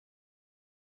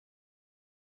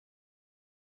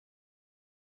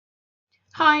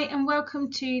Hi and welcome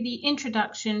to the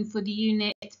introduction for the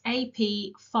unit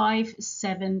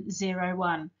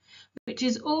AP5701, which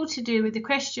is all to do with the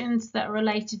questions that are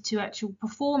related to actual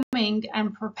performing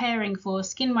and preparing for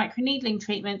skin microneedling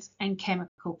treatments and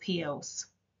chemical peels.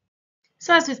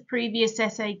 So as with previous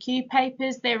SAQ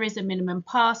papers, there is a minimum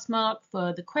pass mark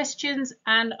for the questions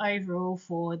and overall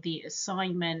for the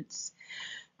assignments.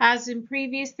 As in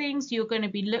previous things, you're going to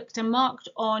be looked and marked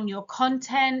on your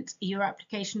content, your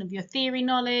application of your theory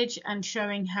knowledge, and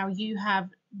showing how you have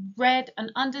read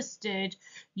and understood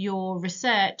your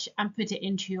research and put it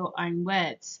into your own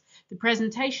words. The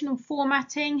presentation and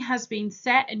formatting has been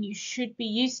set and you should be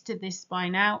used to this by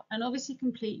now, and obviously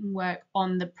completing work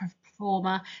on the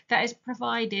performer that is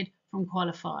provided from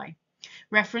QUALIFI.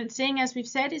 Referencing, as we've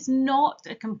said, is not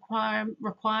a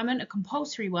requirement, a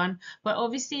compulsory one, but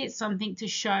obviously it's something to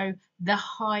show the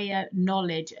higher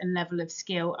knowledge and level of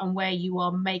skill and where you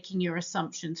are making your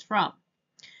assumptions from.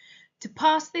 To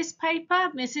pass this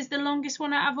paper, this is the longest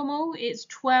one out of them all. It's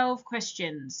 12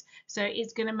 questions, so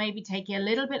it's going to maybe take you a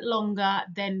little bit longer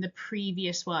than the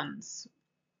previous ones.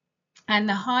 And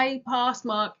the high pass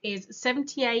mark is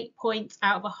 78 points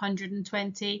out of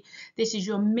 120. This is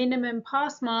your minimum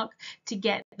pass mark to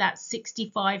get that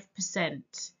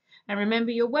 65%. And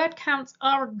remember, your word counts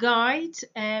are a guide.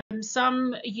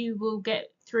 Some you will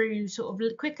get through sort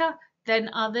of quicker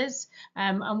than others.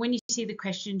 And when you see the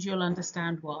questions, you'll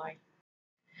understand why.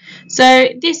 So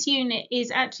this unit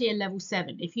is actually a level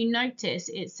 7. If you notice,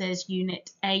 it says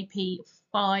unit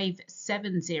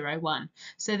AP5701.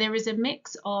 So there is a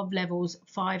mix of levels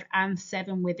 5 and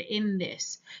 7 within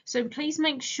this. So please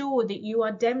make sure that you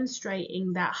are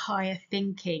demonstrating that higher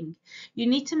thinking. You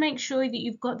need to make sure that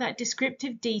you've got that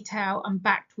descriptive detail and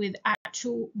backed with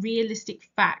actual realistic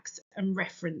facts and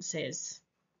references.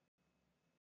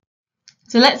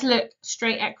 So let's look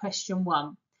straight at question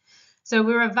 1. So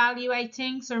we're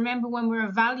evaluating. So remember, when we're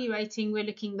evaluating, we're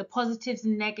looking at the positives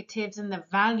and negatives and the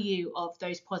value of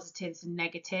those positives and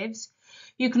negatives.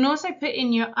 You can also put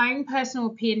in your own personal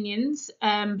opinions.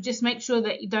 Just make sure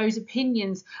that those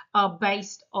opinions are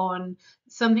based on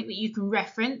something that you can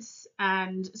reference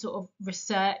and sort of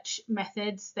research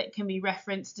methods that can be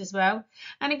referenced as well.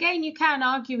 And again, you can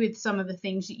argue with some of the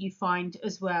things that you find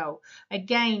as well.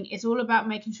 Again, it's all about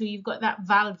making sure you've got that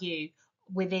value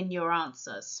within your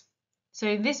answers. So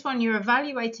in this one, you're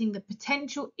evaluating the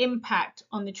potential impact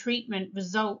on the treatment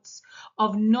results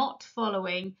of not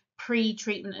following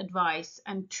pre-treatment advice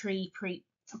and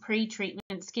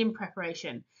pre-treatment skin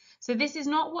preparation. So this is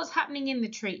not what's happening in the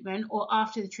treatment or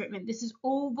after the treatment. This is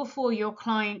all before your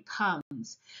client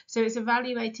comes. So it's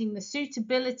evaluating the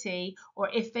suitability or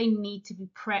if they need to be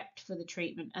prepped for the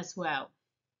treatment as well.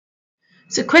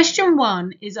 So question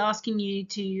 1 is asking you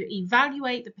to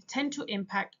evaluate the potential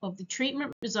impact of the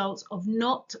treatment results of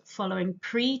not following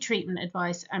pre-treatment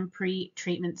advice and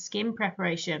pre-treatment skin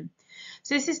preparation.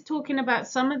 So this is talking about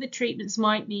some of the treatments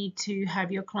might need to have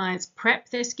your clients prep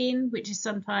their skin, which is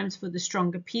sometimes for the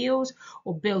stronger peels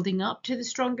or building up to the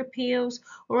stronger peels,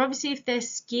 or obviously if their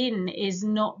skin is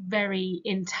not very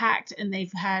intact and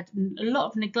they've had a lot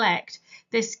of neglect,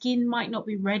 their skin might not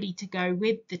be ready to go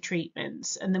with the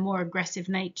treatments and the more aggressive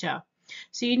nature.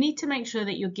 So you need to make sure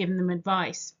that you're giving them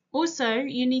advice. Also,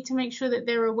 you need to make sure that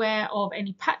they're aware of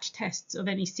any patch tests of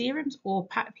any serums or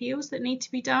peels that need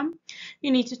to be done.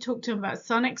 You need to talk to them about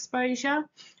sun exposure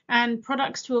and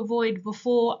products to avoid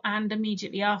before and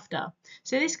immediately after.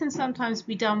 So this can sometimes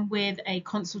be done with a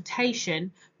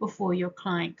consultation before your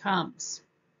client comes.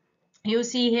 You'll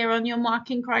see here on your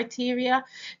marking criteria,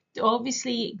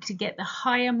 obviously to get the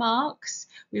higher marks,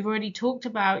 we've already talked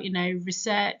about,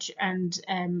 research and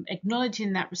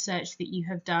acknowledging that research that you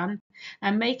have done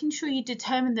and making sure you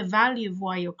determine the value of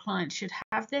why your clients should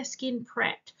have their skin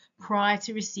prepped prior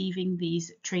to receiving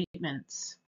these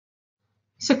treatments.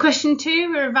 So question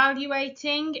 2, we're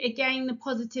evaluating again the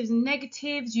positives and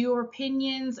negatives, your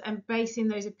opinions, and basing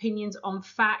those opinions on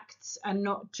facts and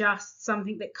not just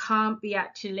something that can't be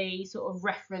actually sort of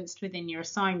referenced within your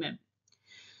assignment.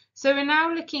 So we're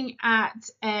now looking at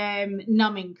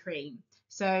numbing cream,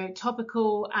 so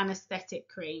topical anesthetic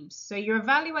creams. So you're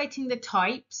evaluating the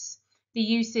types, the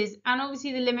uses, and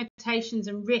obviously the limitations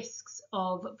and risks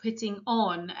of putting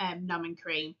on numbing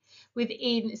cream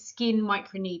within skin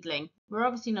microneedling. We're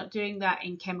obviously not doing that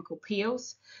in chemical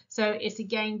peels. So it's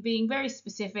again being very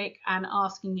specific and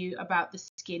asking you about the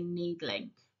skin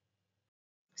needling.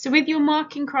 So with your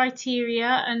marking criteria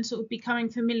and sort of becoming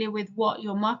familiar with what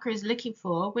your marker is looking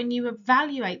for, when you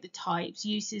evaluate the types,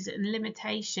 uses and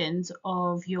limitations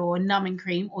of your numbing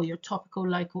cream or your topical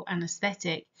local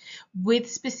anaesthetic, with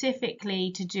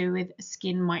specifically to do with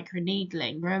skin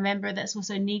microneedling. Remember, that's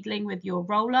also needling with your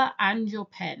roller and your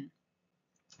pen.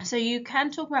 So you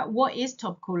can talk about what is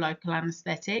topical local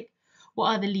anaesthetic, what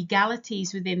are the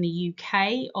legalities within the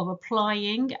UK of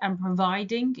applying and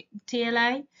providing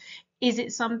TLA. Is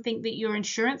it something that your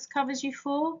insurance covers you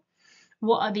for?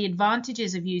 What are the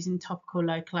advantages of using topical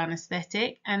local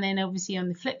anaesthetic? And then obviously on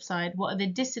the flip side, what are the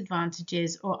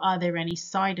disadvantages, or are there any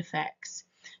side effects?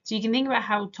 So you can think about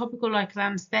how topical local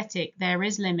anaesthetic, there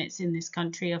is limits in this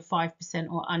country of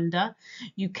 5% or under.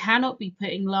 You cannot be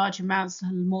putting large amounts,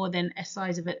 more than a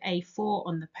size of an A4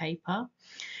 on the paper.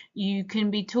 You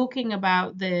can be talking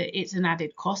about it's an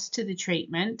added cost to the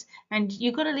treatment, and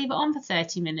you've got to leave it on for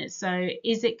 30 minutes. So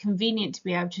is it convenient to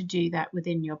be able to do that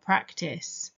within your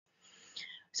practice?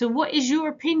 So what is your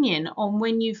opinion on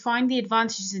when you find the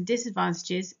advantages and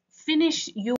disadvantages? Finish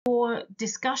your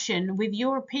discussion with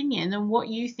your opinion on what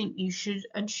you think you should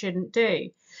and shouldn't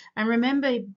do. And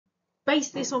remember,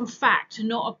 base this on fact,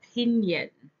 not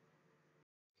opinion.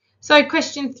 So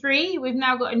question 3, we've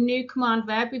now got a new command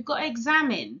verb. We've got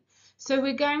examine. So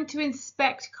we're going to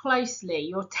inspect closely.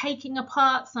 You're taking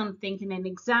apart something and then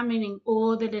examining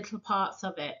all the little parts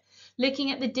of it,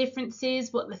 looking at the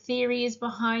differences, what the theory is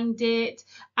behind it,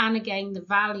 and again, the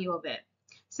value of it.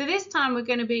 So this time we're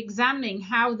going to be examining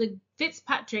how the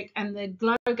Fitzpatrick and the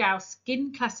Glogau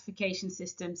skin classification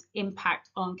systems impact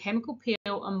on chemical peel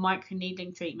and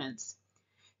microneedling treatments.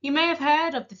 You may have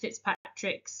heard of the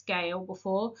Fitzpatrick scale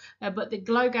before, but the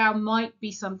Glogau might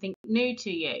be something new to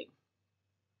you.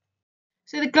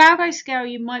 So the Glogau scale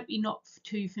you might be not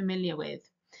too familiar with.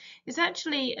 It's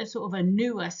actually a sort of a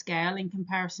newer scale in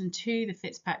comparison to the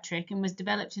Fitzpatrick, and was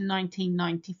developed in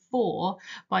 1994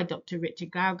 by Dr.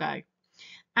 Richard Glogau.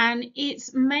 And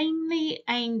it's mainly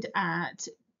aimed at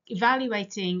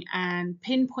evaluating and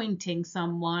pinpointing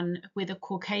someone with a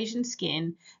Caucasian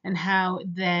skin and how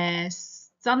their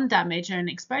sun damage and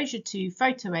exposure to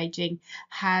photoaging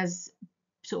has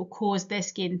sort of caused their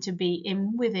skin to be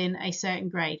within a certain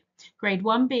grade. Grade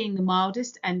 1 being the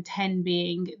mildest and 10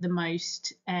 being the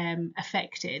most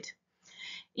affected.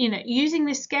 Using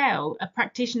this scale, a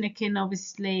practitioner can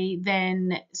obviously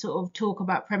then sort of talk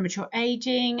about premature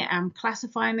aging and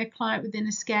classifying their client within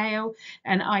a scale.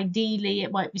 And ideally,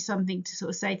 it might be something to sort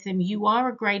of say to them, you are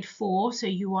a grade 4, so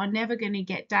you are never going to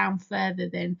get down further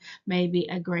than maybe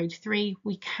a grade 3.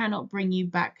 We cannot bring you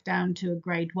back down to a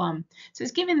grade 1. So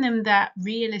it's giving them that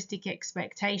realistic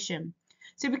expectation.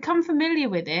 So become familiar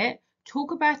with it,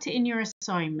 talk about it in your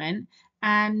assignment,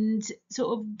 and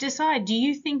sort of decide, do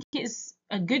you think it's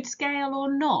a good scale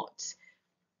or not?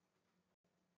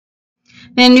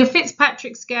 Then your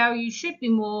Fitzpatrick scale you should be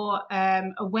more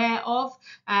aware of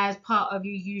as part of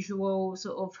your usual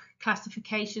sort of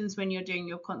classifications when you're doing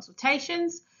your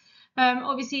consultations.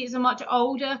 Obviously, it's a much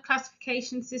older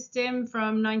classification system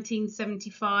from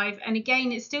 1975, and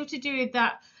again, it's still to do with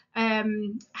that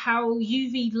how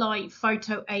UV light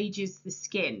photo ages the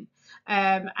skin,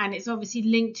 and it's obviously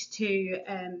linked to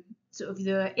sort of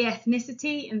the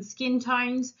ethnicity and skin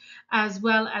tones, as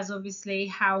well as obviously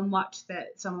how much that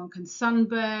someone can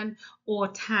sunburn or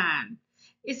tan.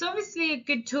 It's obviously a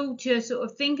good tool to sort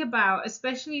of think about,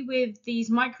 especially with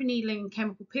these microneedling and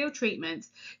chemical peel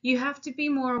treatments. You have to be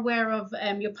more aware of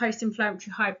your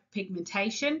post-inflammatory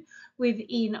hyperpigmentation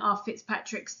within our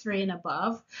Fitzpatrick's 3 and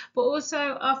above, but also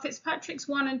our Fitzpatrick's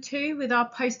 1 and 2 with our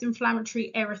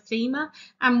post-inflammatory erythema,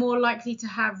 and more likely to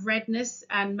have redness,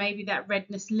 and maybe that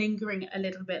redness lingering a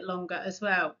little bit longer as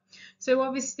well. So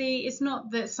obviously it's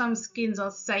not that some skins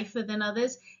are safer than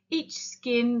others. Each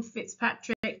skin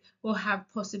Fitzpatrick will have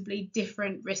possibly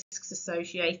different risks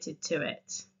associated to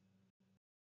it.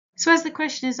 So as the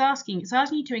question is asking, it's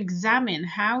asking you to examine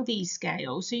how these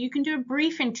scales, so you can do a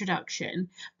brief introduction,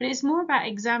 but it's more about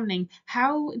examining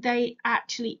how they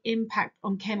actually impact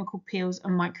on chemical peels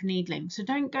and microneedling. So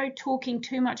don't go talking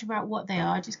too much about what they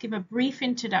are, just give a brief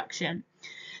introduction,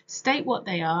 state what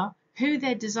they are, who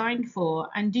they're designed for,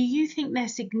 and do you think they're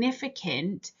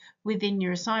significant within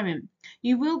your assignment?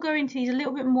 You will go into these a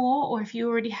little bit more, or if you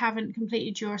already haven't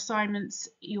completed your assignments,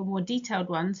 your more detailed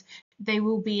ones, they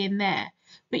will be in there.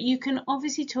 But you can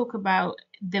obviously talk about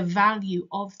the value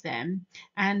of them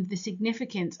and the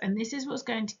significance, and this is what's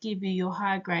going to give you your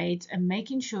higher grades, and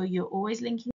making sure you're always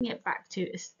linking it back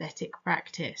to aesthetic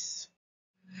practice.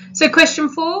 So question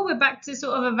 4, we're back to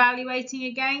sort of evaluating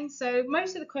again. So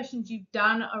most of the questions you've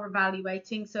done are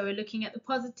evaluating. So we're looking at the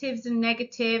positives and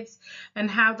negatives and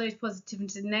how those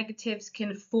positives and negatives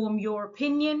can form your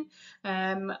opinion,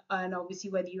 and obviously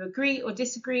whether you agree or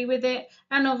disagree with it,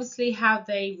 and obviously how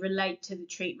they relate to the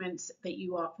treatments that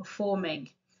you are performing.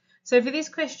 So for this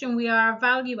question, we are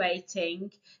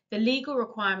evaluating the legal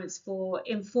requirements for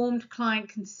informed client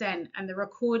consent and the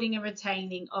recording and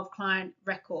retaining of client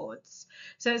records.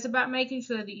 So it's about making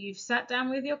sure that you've sat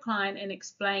down with your client and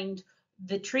explained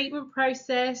the treatment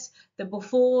process, the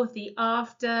before, the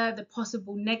after, the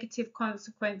possible negative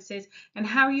consequences, and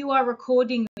how you are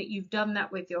recording that you've done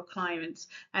that with your clients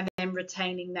and then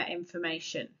retaining that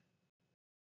information.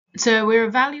 So we're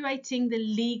evaluating the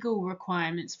legal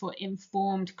requirements for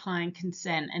informed client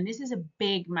consent, and this is a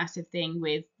big, massive thing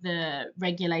with the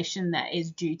regulation that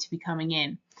is due to be coming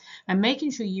in, and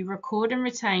making sure you record and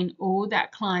retain all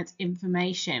that client's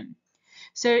information.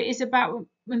 So it's about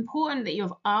important that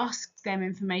you've asked them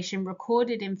information,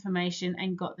 recorded information,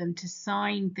 and got them to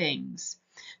sign things.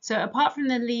 So apart from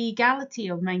the legality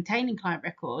of maintaining client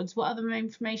records, what other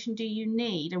information do you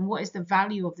need, and what is the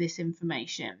value of this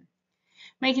information?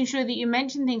 Making sure that you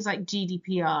mention things like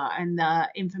GDPR and the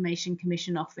Information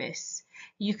Commission Office.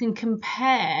 You can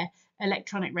compare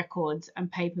electronic records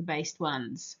and paper-based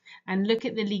ones and look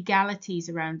at the legalities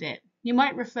around it. You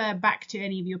might refer back to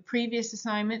any of your previous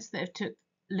assignments that have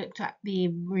looked at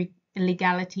the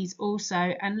legalities also,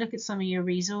 and look at some of your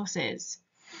resources.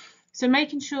 So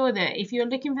making sure that if you're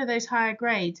looking for those higher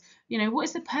grades, what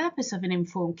is the purpose of an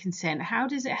informed consent? How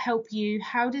does it help you?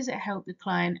 How does it help the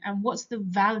client? And what's the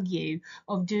value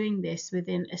of doing this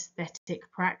within aesthetic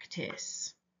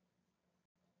practice?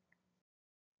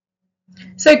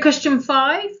 So question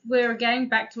 5, we're again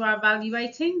back to our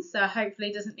evaluating, so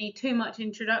hopefully it doesn't need too much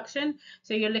introduction.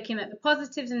 So you're looking at the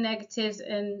positives and negatives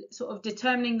and sort of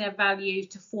determining their value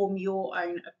to form your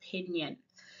own opinion.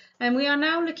 And we are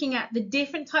now looking at the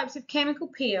different types of chemical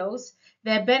peels,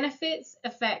 their benefits,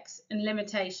 effects, and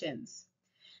limitations.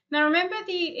 Now remember,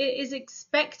 it is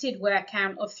expected wear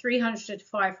count of 300 to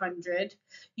 500.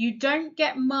 You don't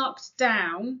get marked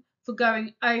down for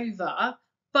going over,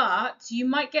 but you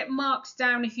might get marked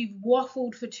down if you've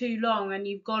waffled for too long and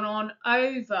you've gone on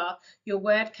over your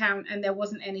word count and there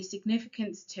wasn't any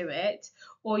significance to it,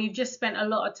 or you've just spent a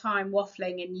lot of time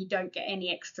waffling and you don't get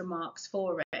any extra marks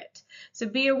for it. So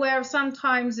be aware of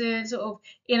sometimes sort of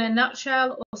in a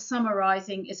nutshell or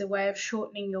summarizing is a way of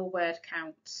shortening your word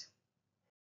count.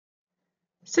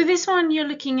 So this one, you're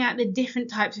looking at the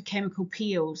different types of chemical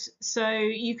peels. So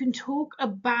you can talk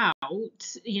about,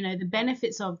 the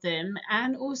benefits of them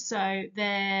and also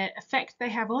their effect they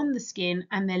have on the skin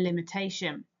and their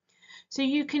limitation. So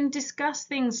you can discuss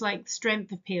things like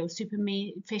strength of peel,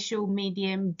 superficial,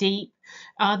 medium, deep.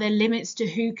 Are there limits to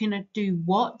who can do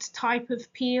what type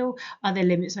of peel? Are there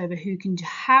limits over who can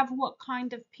have what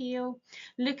kind of peel?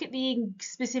 Look at the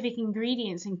specific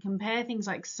ingredients and compare things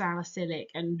like salicylic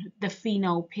and the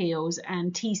phenol peels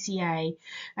and TCA,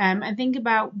 and think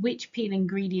about which peel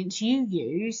ingredients you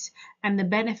use and the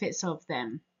benefits of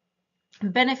them.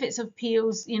 Benefits of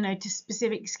peels, to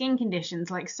specific skin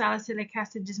conditions, like salicylic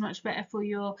acid is much better for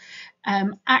your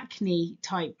acne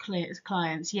type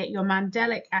clients, yet your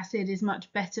mandelic acid is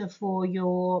much better for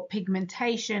your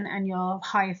pigmentation and your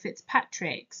higher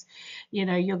Fitzpatrick's,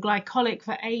 your glycolic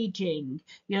for aging,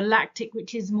 your lactic,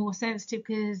 which is more sensitive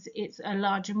because it's a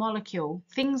larger molecule.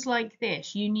 Things like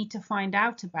this you need to find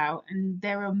out about, and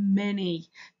there are many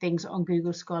things on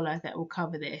Google Scholar that will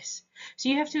cover this. So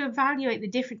you have to evaluate the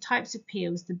different types of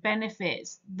peels, the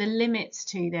benefits, the limits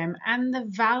to them, and the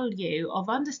value of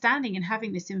understanding and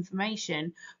having this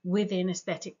information within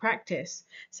aesthetic practice.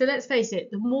 So let's face it,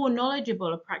 the more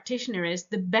knowledgeable a practitioner is,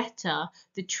 the better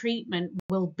the treatment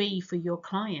will be for your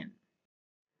client.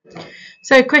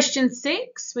 So question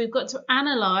 6, we've got to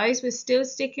analyse. We're still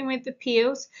sticking with the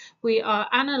peels. We are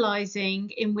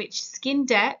analysing in which skin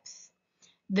depth,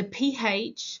 the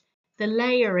pH, the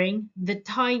layering, the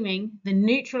timing, the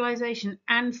neutralization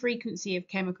and frequency of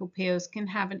chemical peels can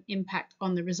have an impact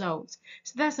on the results.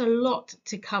 So that's a lot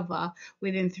to cover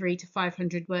within 300 to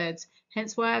 500 words.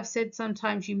 Hence why I've said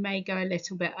sometimes you may go a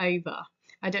little bit over.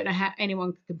 I don't know how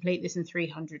anyone could complete this in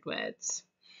 300 words.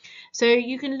 So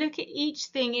you can look at each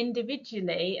thing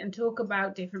individually and talk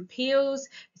about different peels,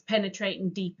 penetrating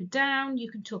deeper down.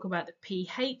 You can talk about the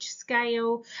pH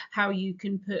scale, how you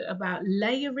can put about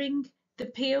layering the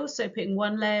peel, so putting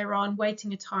one layer on,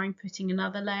 waiting a time, putting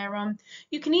another layer on.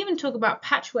 You can even talk about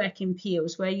patchwork in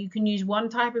peels, where you can use one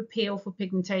type of peel for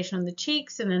pigmentation on the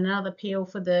cheeks and another peel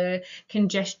for the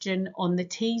congestion on the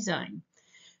T-zone.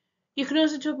 You can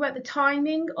also talk about the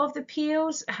timing of the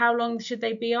peels, how long should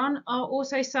they be on? Are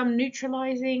also some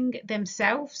neutralizing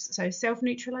themselves, so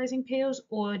self-neutralizing peels,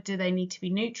 or do they need to be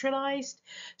neutralized?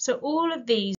 So all of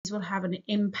these will have an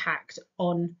impact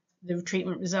on the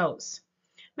treatment results.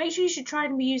 Make sure you should try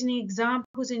and be using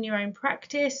examples in your own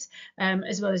practice,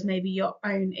 as well as maybe your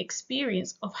own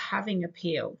experience of having a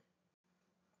peel.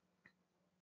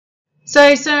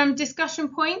 So some discussion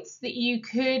points that you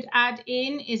could add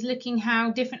in is looking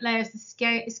how different layers of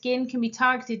skin can be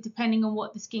targeted depending on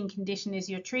what the skin condition is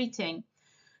you're treating.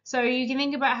 So you can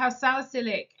think about how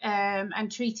salicylic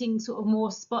and treating sort of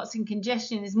more spots and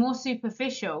congestion is more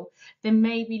superficial than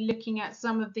maybe looking at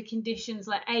some of the conditions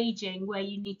like aging, where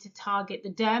you need to target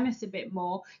the dermis a bit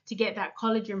more to get that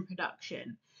collagen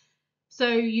production. So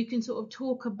you can sort of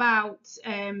talk about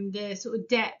the sort of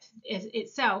depth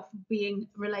itself being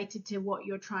related to what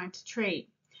you're trying to treat.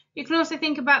 You can also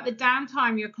think about the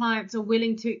downtime your clients are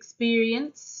willing to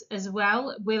experience as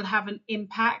well, will have an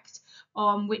impact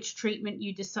on which treatment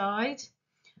you decide.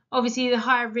 Obviously, the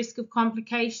higher risk of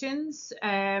complications,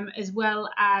 as well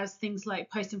as things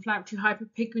like post-inflammatory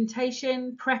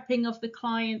hyperpigmentation, prepping of the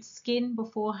client's skin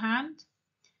beforehand.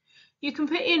 You can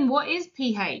put in what is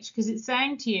pH, because it's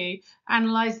saying to you,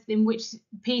 analyze in which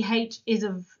pH is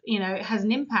of, it has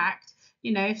an impact.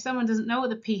 If someone doesn't know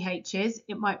what the pH is,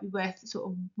 it might be worth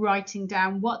sort of writing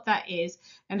down what that is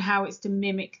and how it's to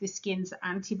mimic the skin's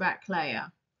antibac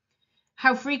layer.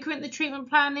 How frequent the treatment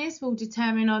plan is will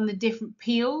determine on the different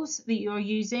peels that you're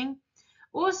using.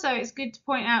 Also, it's good to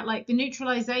point out like the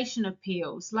neutralization of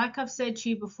peels. Like I've said to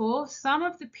you before, some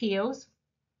of the peels,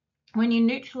 when you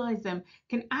neutralize them,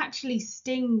 can actually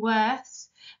sting worse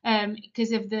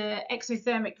because of the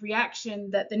exothermic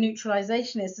reaction that the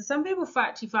neutralization is. So some people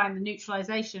actually find the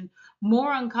neutralization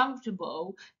more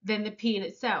uncomfortable than the peel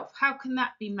itself. How can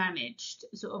that be managed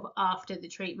sort of after the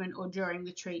treatment or during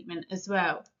the treatment as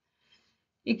well?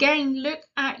 Again, look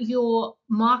at your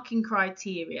marking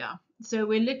criteria. So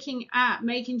we're looking at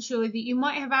making sure that you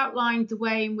might have outlined the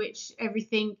way in which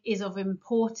everything is of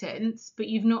importance, but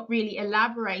you've not really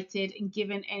elaborated and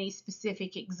given any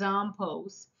specific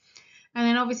examples. And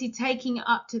then obviously taking it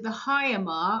up to the higher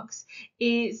marks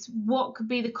is what could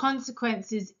be the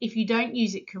consequences if you don't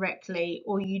use it correctly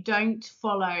or you don't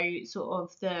follow sort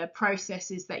of the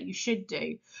processes that you should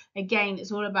do. Again,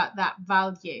 it's all about that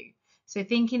value. So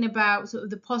thinking about sort of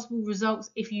the possible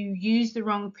results if you use the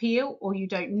wrong peel or you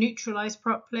don't neutralize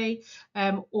properly,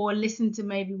 or listen to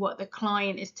maybe what the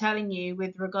client is telling you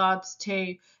with regards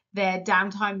to their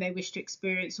downtime they wish to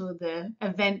experience or the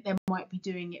event they might be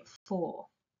doing it for.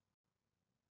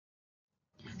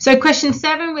 So question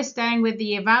 7, we're staying with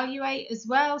the evaluate as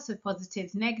well. So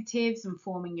positives, negatives, and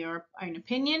forming your own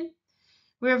opinion.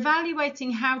 We're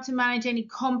evaluating how to manage any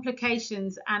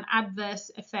complications and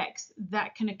adverse effects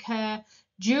that can occur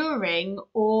during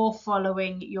or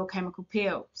following your chemical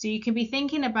peel. So you can be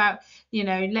thinking about,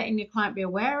 letting your client be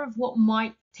aware of what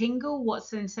might tingle, what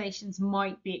sensations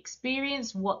might be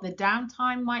experienced, what the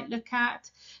downtime might look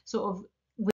at, sort of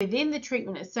within the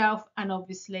treatment itself, and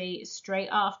obviously straight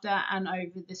after and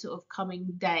over the sort of coming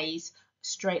days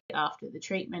straight after the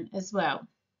treatment as well.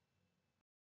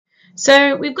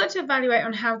 So we've got to evaluate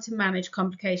on how to manage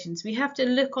complications. We have to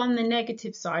look on the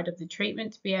negative side of the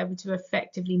treatment to be able to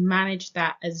effectively manage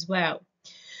that as well.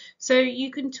 So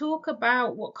you can talk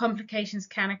about what complications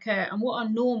can occur and what are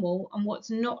normal and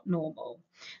what's not normal.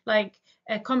 Like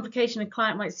a complication a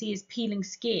client might see is peeling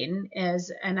skin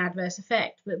as an adverse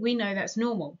effect, but we know that's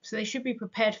normal. So they should be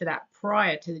prepared for that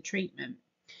prior to the treatment.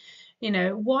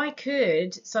 Why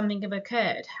could something have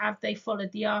occurred? Have they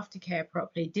followed the aftercare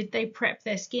properly? Did they prep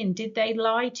their skin? Did they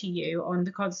lie to you on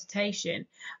the consultation?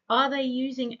 Are they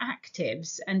using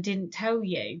actives and didn't tell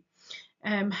you?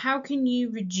 How can you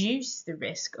reduce the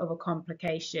risk of a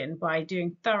complication by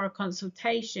doing thorough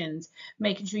consultations,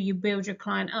 making sure you build your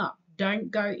client up?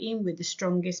 Don't go in with the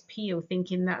strongest peel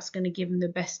thinking that's going to give them the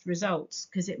best results,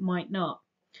 because it might not.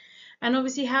 And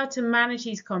obviously how to manage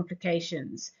these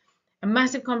complications. A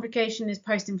massive complication is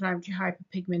post-inflammatory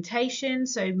hyperpigmentation,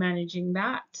 so managing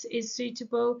that is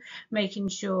suitable, making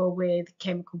sure with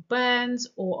chemical burns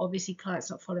or obviously clients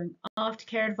not following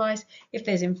aftercare advice. If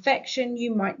there's infection,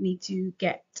 you might need to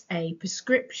get a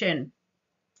prescription.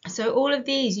 So all of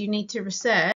these you need to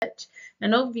research,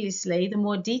 and obviously the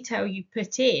more detail you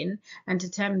put in and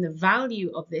determine the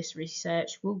value of this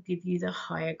research will give you the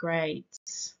higher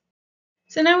grades.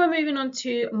 So now we're moving on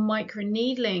to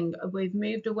microneedling. We've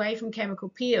moved away from chemical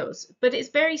peels, but it's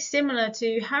very similar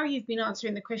to how you've been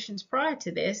answering the questions prior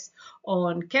to this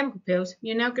on chemical peels.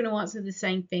 You're now going to answer the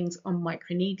same things on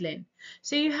microneedling.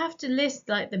 So you have to list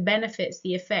like the benefits,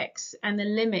 the effects, and the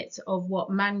limits of what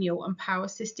manual and power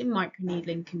assisted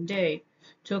microneedling can do.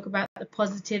 Talk about the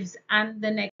positives and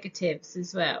the negatives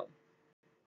as well.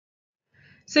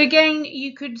 So again,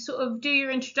 you could sort of do your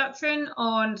introduction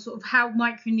on sort of how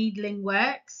microneedling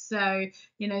works. So,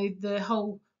 you know, the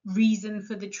whole reason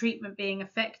for the treatment being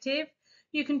effective.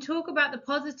 You can talk about the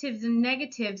positives and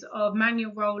negatives of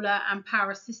manual roller and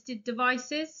power assisted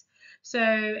devices.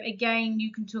 So again,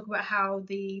 you can talk about how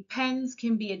the pens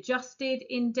can be adjusted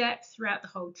in depth throughout the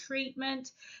whole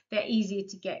treatment. They're easier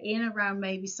to get in around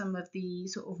maybe some of the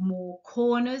sort of more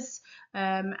corners.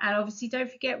 And obviously,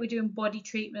 don't forget, we're doing body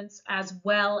treatments as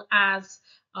well as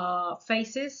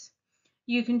faces.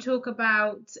 You can talk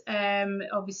about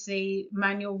obviously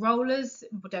manual rollers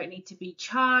don't need to be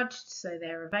charged, so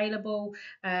they're available.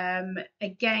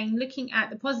 Again, looking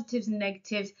at the positives and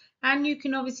negatives, and you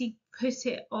can obviously put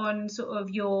it on sort of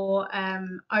your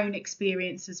own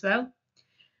experience as well.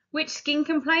 Which skin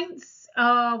complaints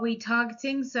are we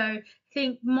targeting? So I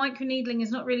think microneedling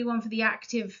is not really one for the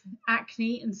active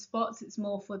acne and spots, it's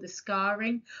more for the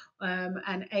scarring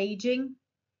and aging.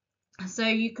 So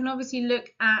you can obviously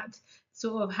look at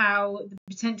sort of how the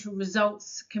potential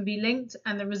results can be linked,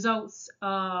 and the results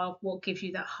are what gives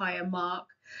you that higher mark.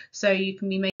 So you can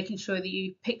be making sure that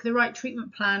you pick the right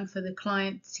treatment plan for the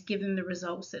client to give them the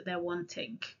results that they're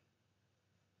wanting.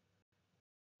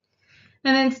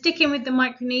 And then sticking with the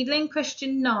microneedling,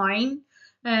 question 9.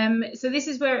 So this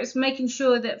is where it's making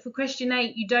sure that for question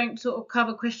 8, you don't sort of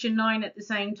cover question 9 at the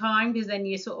same time, because then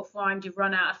you sort of find you've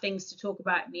run out of things to talk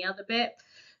about in the other bit.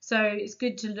 So it's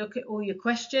good to look at all your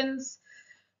questions.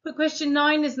 But question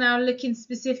 9 is now looking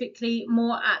specifically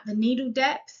more at the needle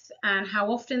depth and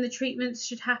how often the treatments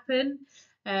should happen,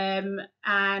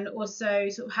 and also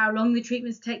sort of how long the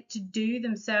treatments take to do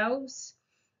themselves.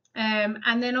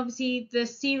 And then obviously the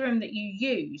serum that you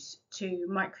use to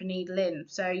microneedle in.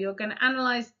 So you're going to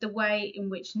analyse the way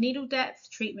in which needle depth,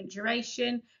 treatment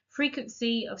duration,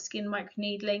 frequency of skin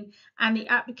microneedling, and the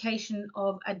application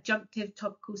of adjunctive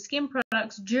topical skin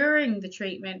products during the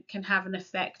treatment can have an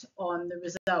effect on the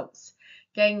results.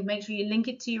 Again, make sure you link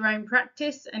it to your own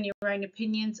practice and your own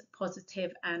opinions,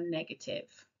 positive and negative.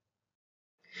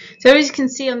 So as you can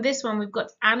see on this one, we've got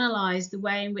to analyse the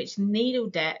way in which needle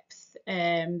depth,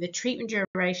 the treatment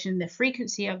duration, the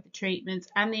frequency of the treatments,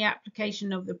 and the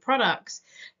application of the products,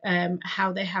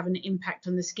 how they have an impact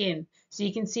on the skin. So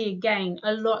you can see again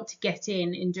a lot to get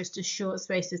in just a short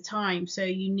space of time. So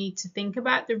you need to think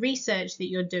about the research that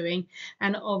you're doing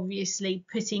and obviously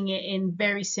putting it in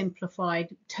very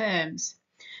simplified terms.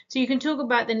 So you can talk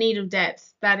about the needle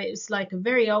depth, that it's like a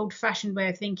very old-fashioned way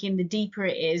of thinking. The deeper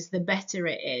it is, the better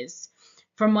it is.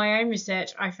 From my own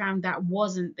research, I found that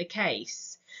wasn't the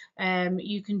case.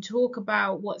 You can talk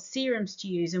about what serums to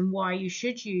use and why you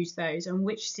should use those, and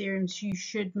which serums you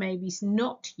should maybe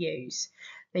not use.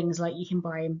 Things like you can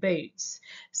buy in Boots.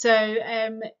 So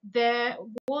there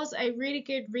was a really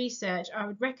good research. I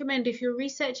would recommend, if you're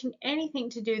researching anything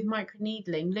to do with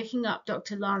microneedling, looking up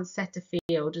Dr. Lance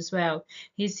Setterfield as well.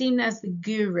 He's seen as the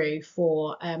guru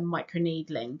for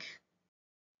microneedling.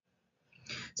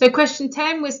 So question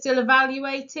 10, we're still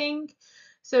evaluating.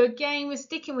 So again, we're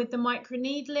sticking with the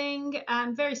microneedling,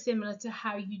 and very similar to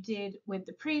how you did with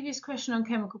the previous question on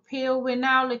chemical peel, we're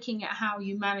now looking at how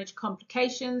you manage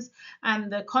complications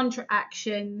and the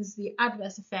contractions, the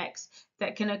adverse effects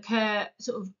that can occur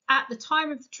sort of at the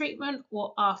time of the treatment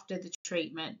or after the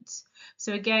treatment.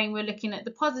 So again, we're looking at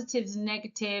the positives and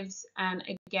negatives, and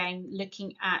again,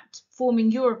 looking at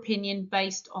forming your opinion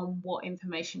based on what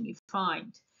information you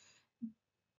find.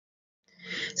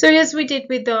 So as we did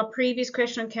with our previous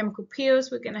question on chemical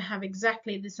peels, we're going to have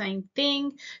exactly the same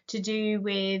thing to do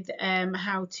with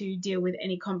how to deal with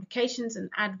any complications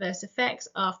and adverse effects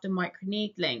after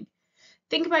microneedling.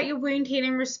 Think about your wound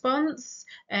healing response,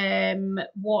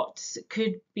 what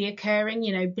could be occurring,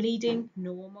 you know, bleeding,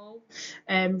 normal,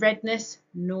 redness,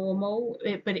 normal,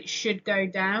 but it should go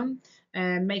down.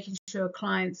 Making sure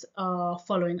clients are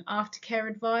following aftercare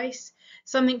advice.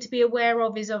 Something to be aware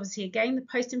of is obviously again the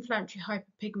post-inflammatory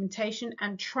hyperpigmentation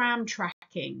and tram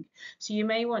tracking. So you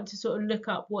may want to sort of look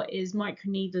up what is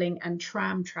microneedling and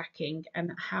tram tracking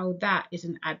and how that is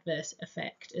an adverse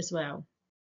effect as well.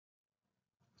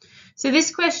 So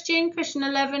this question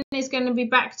 11, is going to be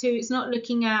back to, it's not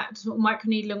looking at sort of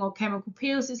microneedling or chemical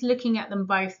peels, it's looking at them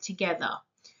both together.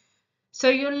 So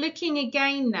you're looking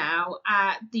again now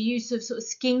at the use of sort of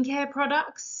skincare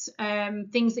products,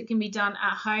 things that can be done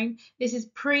at home. This is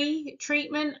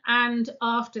pre-treatment and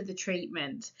after the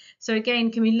treatment. So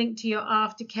again, can be linked to your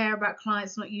aftercare about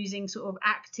clients not using sort of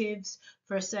actives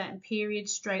for a certain period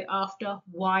straight after,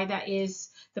 why that is,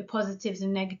 the positives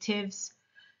and negatives.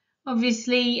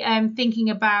 Obviously, thinking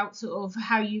about sort of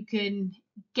how you can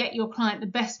get your client the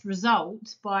best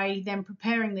result by them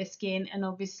preparing their skin and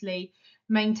obviously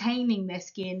maintaining their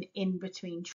skin in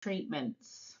between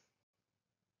treatments.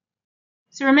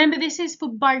 So remember, this is for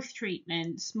both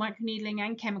treatments, microneedling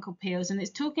and chemical peels, and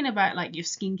it's talking about like your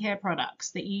skincare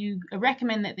products that you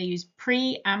recommend that they use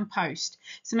pre and post.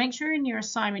 So make sure in your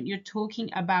assignment you're talking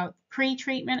about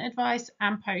pre-treatment advice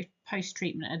and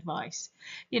post-treatment advice.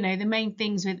 You know, the main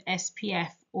things with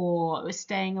SPF or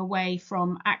staying away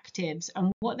from actives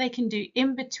and what they can do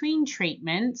in between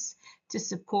treatments to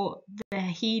support the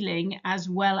healing as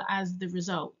well as the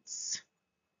results.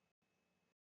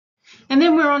 And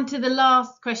then we're on to the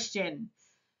last question.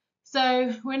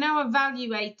 So we're now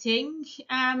evaluating,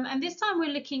 and this time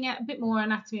we're looking at a bit more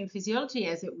anatomy and physiology,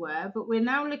 as it were, but we're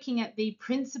now looking at the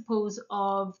principles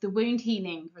of the wound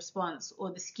healing response,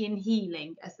 or the skin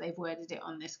healing, as they've worded it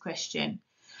on this question.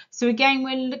 So again,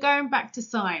 we're going back to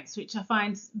science, which I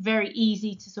find very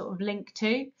easy to sort of link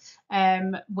to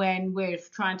when we're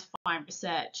trying to find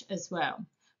research as well.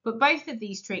 But both of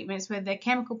these treatments, whether they're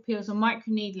chemical peels or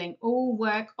microneedling, all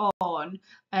work on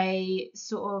a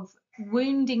sort of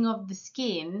wounding of the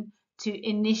skin to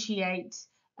initiate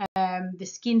the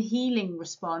skin healing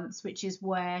response, which is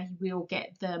where we'll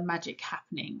get the magic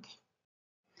happening.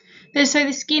 So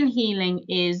the skin healing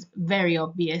is very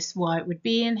obvious why it would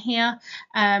be in here.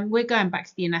 We're going back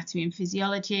to the anatomy and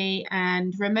physiology,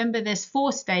 and remember there's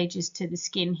 4 stages to the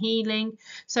skin healing.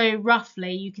 So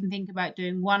roughly you can think about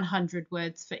doing 100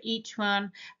 words for each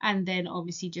one, and then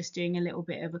obviously just doing a little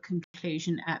bit of a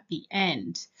conclusion at the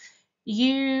end.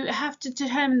 You have to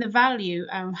determine the value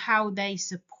and how they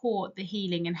support the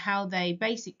healing and how they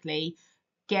basically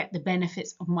get the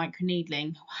benefits of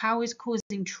microneedling. How is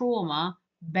causing trauma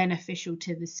beneficial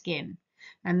to the skin?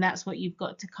 And that's what you've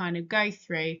got to kind of go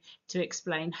through to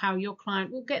explain how your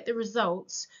client will get the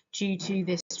results due to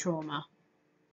this trauma.